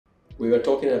We were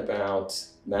talking about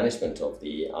management of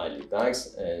the eyelid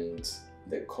bags and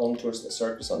the contours, the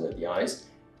surface under the eyes,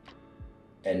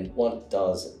 and what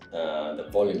does the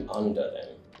volume under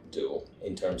them do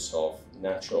in terms of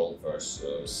natural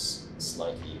versus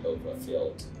slightly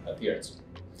overfilled appearance.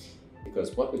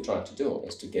 Because what we're trying to do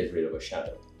is to get rid of a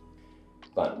shadow.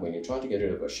 But when you try to get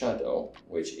rid of a shadow,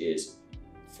 which is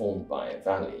formed by a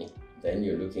valley, then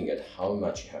you're looking at how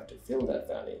much you have to fill that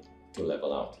valley to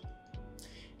level out.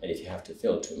 And if you have to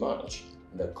fill too much,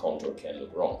 the contour can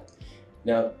look wrong.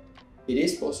 Now, it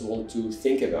is possible to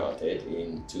think about it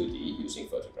in 2D using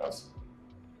photographs.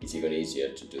 It's even easier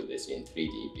to do this in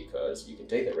 3D because you can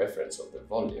take the reference of the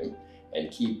volume and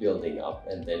keep building up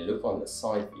and then look on the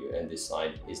side view and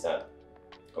decide, is that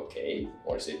okay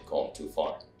or is it gone too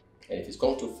far? And if it's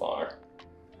gone too far,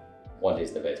 what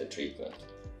is the better treatment?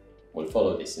 We'll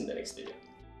follow this in the next video.